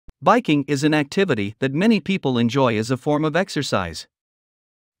Biking is an activity that many people enjoy as a form of exercise.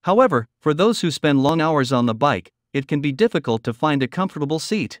 However, for those who spend long hours on the bike, it can be difficult to find a comfortable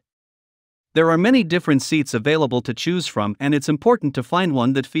seat. There are many different seats available to choose from, and it's important to find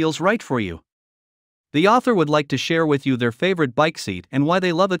one that feels right for you. The author would like to share with you their favorite bike seat and why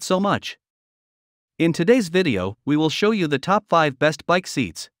they love it so much. In today's video, we will show you the top 5 best bike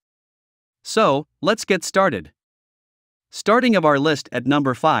seats. So, let's get started. Starting of our list at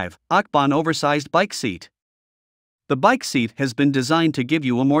number 5, Akbon Oversized Bike Seat. The bike seat has been designed to give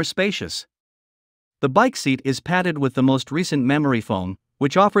you a more spacious. The bike seat is padded with the most recent memory foam,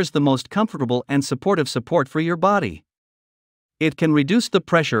 which offers the most comfortable and supportive support for your body. It can reduce the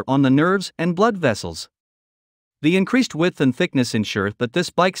pressure on the nerves and blood vessels. The increased width and thickness ensure that this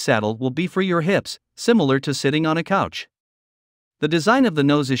bike saddle will be for your hips, similar to sitting on a couch. The design of the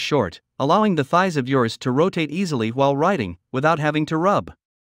nose is short, allowing the thighs of yours to rotate easily while riding, without having to rub.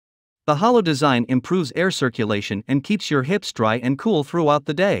 The hollow design improves air circulation and keeps your hips dry and cool throughout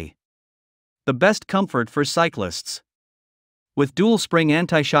the day. The best comfort for cyclists. With dual-spring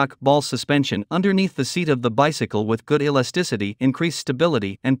anti-shock ball suspension underneath the seat of the bicycle with good elasticity, increased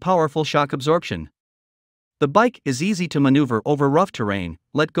stability, and powerful shock absorption. The bike is easy to maneuver over rough terrain,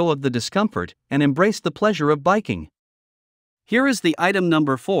 let go of the discomfort, and embrace the pleasure of biking. Here is the item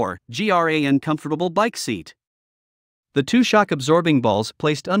number 4, GRAN Comfortable Bike Seat. The 2 shock-absorbing balls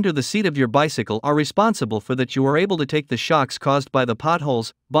placed under the seat of your bicycle are responsible for that you are able to take the shocks caused by the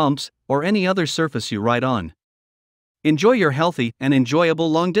potholes, bumps, or any other surface you ride on. Enjoy your healthy and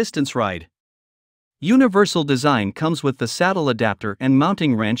enjoyable long-distance ride. Universal design comes with the saddle adapter and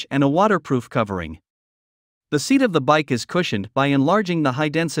mounting wrench and a waterproof covering. The seat of the bike is cushioned by enlarging the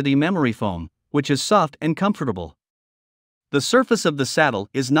high-density memory foam, which is soft and comfortable. The surface of the saddle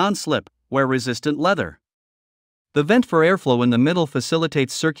is non-slip, wear-resistant leather. The vent for airflow in the middle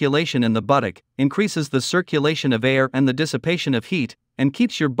facilitates circulation in the buttock, increases the circulation of air and the dissipation of heat, and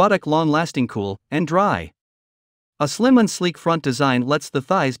keeps your buttock long-lasting cool and dry. A slim and sleek front design lets the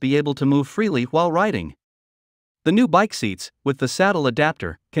thighs be able to move freely while riding. The new bike seats, with the saddle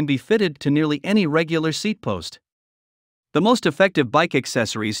adapter, can be fitted to nearly any regular seat post. The most effective bike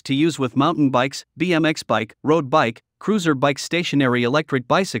accessories to use with mountain bikes, BMX bike, road bike, cruiser bike, stationary electric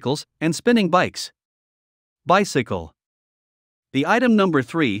bicycles, and spinning bikes. Bicycle. The item number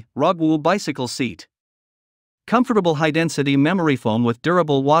 3, Rockwool Bicycle Seat. Comfortable high-density memory foam with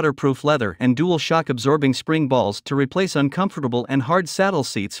durable waterproof leather and dual shock-absorbing spring balls to replace uncomfortable and hard saddle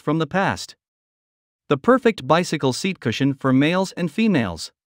seats from the past. The perfect bicycle seat cushion for males and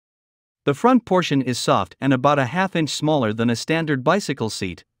females. The front portion is soft and about a ½ inch smaller than a standard bicycle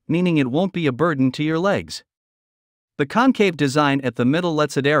seat, meaning it won't be a burden to your legs. The concave design at the middle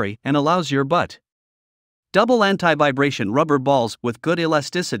lets it airy and allows your butt. Double anti-vibration rubber balls with good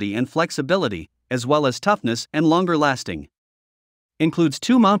elasticity and flexibility, as well as toughness and longer lasting. Includes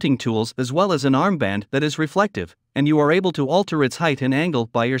 2 mounting tools as well as an armband that is reflective, and you are able to alter its height and angle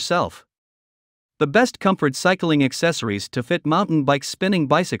by yourself. The best comfort cycling accessories to fit mountain bike, spinning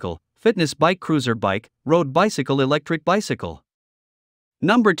bicycle, fitness bike, cruiser bike, road bicycle, electric bicycle.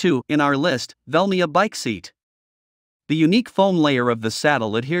 Number 2 in our list, Velmia Bike Seat. The unique foam layer of the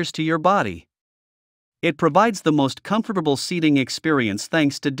saddle adheres to your body. It provides the most comfortable seating experience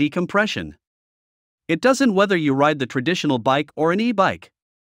thanks to decompression. It doesn't whether you ride the traditional bike or an e-bike.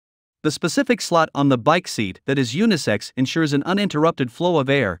 The specific slot on the bike seat that is unisex ensures an uninterrupted flow of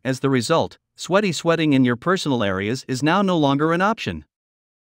air. As the result, sweating in your personal areas is now no longer an option.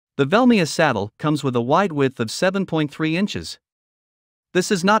 The Velmia saddle comes with a wide width of 7.3 inches. This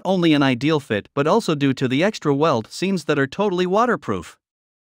is not only an ideal fit but also due to the extra weld seams that are totally waterproof.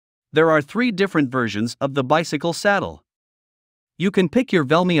 There are 3 different versions of the bicycle saddle. You can pick your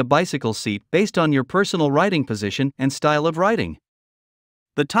Velmia bicycle seat based on your personal riding position and style of riding.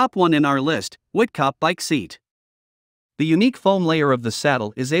 The top one in our list, Whitkop Bike Seat. The unique foam layer of the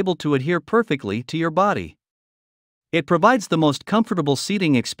saddle is able to adhere perfectly to your body. It provides the most comfortable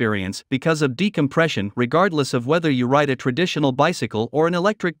seating experience because of decompression regardless of whether you ride a traditional bicycle or an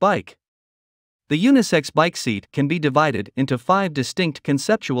electric bike. The unisex bike seat can be divided into 5 distinct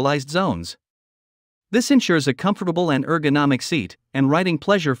conceptualized zones. This ensures a comfortable and ergonomic seat, and riding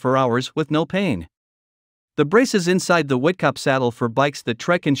pleasure for hours with no pain. The braces inside the Whitkop saddle for bikes that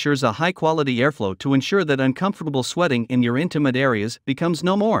trek ensures a high-quality airflow to ensure that uncomfortable sweating in your intimate areas becomes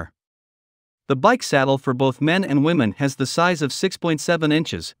no more. The bike saddle for both men and women has the size of 6.7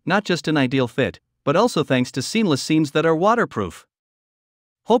 inches, not just an ideal fit, but also thanks to seamless seams that are waterproof.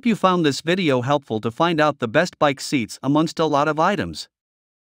 Hope you found this video helpful to find out the best bike seats amongst a lot of items.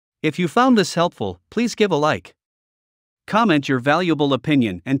 If you found this helpful, please give a like. Comment your valuable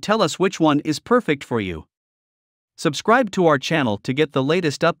opinion and tell us which one is perfect for you. Subscribe to our channel to get the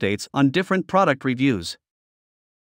latest updates on different product reviews.